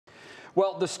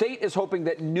Well, the state is hoping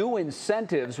that new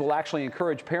incentives will actually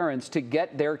encourage parents to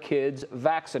get their kids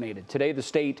vaccinated. Today, the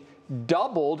state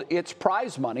doubled its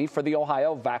prize money for the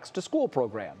Ohio Vax-to-School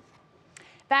program.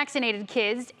 Vaccinated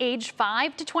kids aged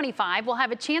 5 to 25 will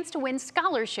have a chance to win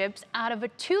scholarships out of a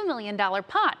 $2 million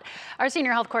pot. Our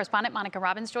senior health correspondent, Monica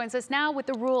Robbins, joins us now with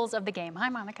the rules of the game. Hi,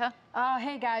 Monica.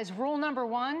 Hey, guys. Rule number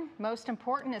one, most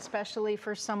important, especially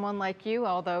for someone like you,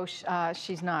 although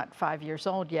she's not 5 years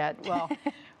old yet. Well,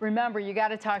 remember, you got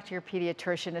to talk to your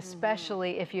pediatrician,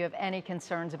 especially if you have any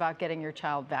concerns about getting your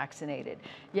child vaccinated.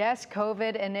 Yes,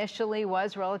 COVID initially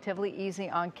was relatively easy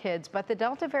on kids, but the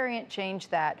Delta variant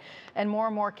changed that, and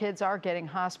more kids are getting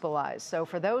hospitalized. So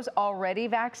for those already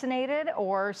vaccinated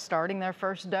or starting their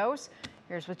first dose,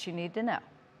 here's what you need to know.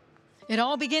 It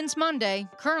all begins Monday.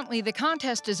 Currently, the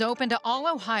contest is open to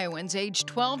all Ohioans aged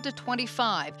 12 to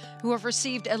 25 who have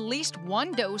received at least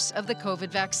one dose of the COVID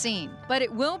vaccine. But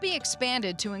it will be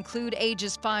expanded to include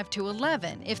ages 5 to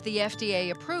 11 if the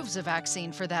FDA approves a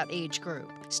vaccine for that age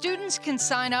group. Students can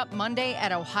sign up Monday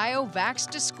at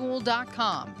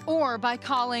ohiovaxtoschool.com or by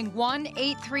calling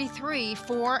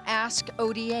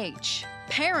 1-833-4-ASK-ODH.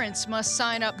 Parents must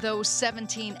sign up those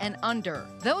 17 and under.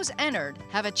 Those entered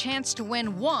have a chance to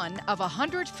win one of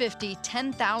 150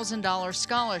 $10,000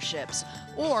 scholarships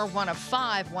or one of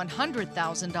 5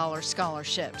 $100,000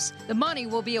 scholarships. The money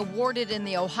will be awarded in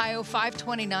the Ohio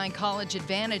 529 College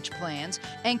Advantage plans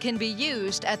and can be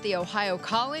used at the Ohio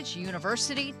college,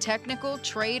 university, technical,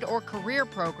 trade, or career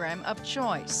program of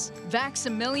choice.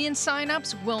 Vax-A-Million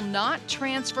signups will not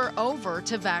transfer over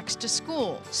to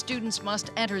Vax-to-School. Students must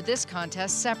enter this contest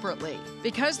separately.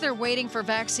 Because they're waiting for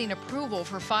vaccine approval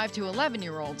for 5 to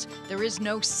 11-year-olds, there is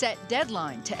no set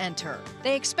deadline to enter.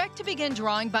 They expect to begin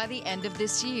drawing by the end of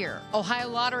this year. Ohio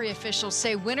lottery officials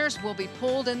say winners will be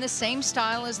pulled in the same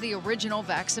style as the original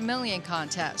Vax-A-Million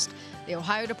contest. The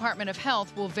Ohio Department of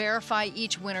Health will verify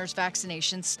each winner's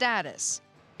vaccination status.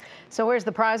 So where's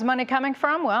the prize money coming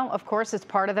from? Well, of course, it's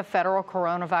part of the federal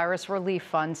coronavirus relief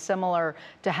fund, similar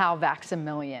to how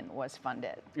Vax-A-Million was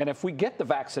funded. And if we get the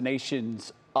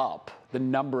vaccinations up, the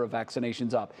number of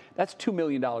vaccinations up, that's $2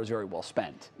 million very well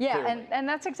spent. Yeah, and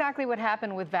that's exactly what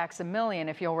happened with Vax-A-Million.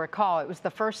 If you'll recall, it was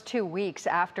the first 2 weeks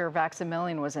after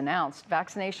Vax-A-Million was announced.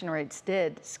 Vaccination rates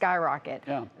did skyrocket.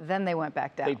 Yeah. Then they went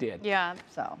back down. They did. Yeah.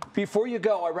 So before you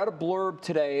go, I read a blurb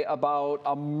today about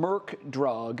a Merck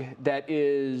drug that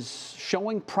is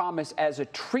showing promise as a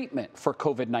treatment for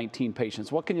COVID-19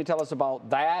 patients. What can you tell us about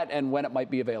that and when it might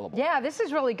be available? yeah, this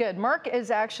is really good. Merck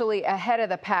is actually ahead of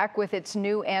the pack with its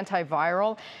new antiviral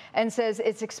and says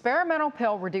its experimental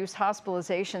pill reduced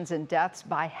hospitalizations and deaths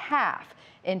by half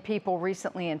in people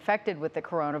recently infected with the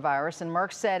coronavirus. And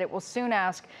Merck said it will soon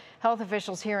ask health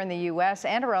officials here in the U.S.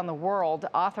 and around the world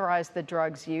to authorize the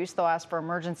drug's use. They'll ask for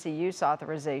emergency use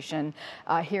authorization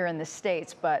here in the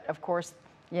States. But of course,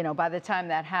 you know, by the time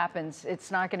that happens, it's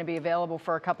not going to be available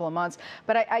for a couple of months.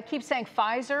 But I keep saying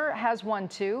Pfizer has one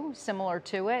too, similar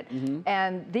to it.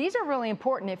 And these are really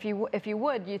important. If you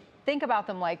would, you think about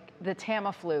them like the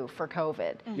Tamiflu for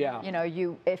COVID. Yeah. You know,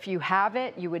 if you have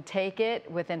it, you would take it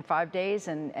within 5 days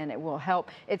and it will help.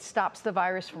 It stops the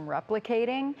virus from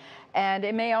replicating. And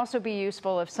it may also be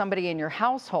useful if somebody in your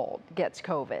household gets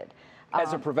COVID.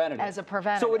 As a preventative. As a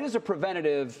preventative. So it is a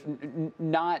preventative,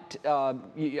 not,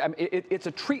 it's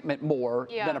a treatment more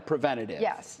than a preventative.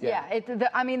 Yes, yeah.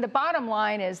 I mean, the bottom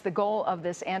line is the goal of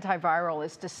this antiviral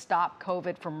is to stop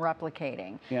COVID from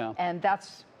replicating. Yeah. And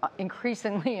that's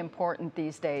increasingly important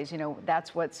these days. You know,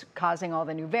 that's what's causing all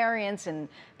the new variants and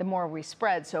the more we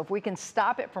spread. So if we can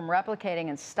stop it from replicating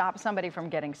and stop somebody from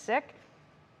getting sick,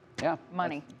 yeah,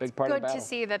 money. Big part of the Good battle. to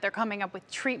see that they're coming up with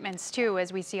treatments too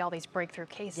as we see all these breakthrough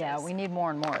cases. Yeah, we need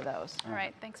more and more of those. All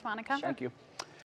right, thanks, Monica. Thank you.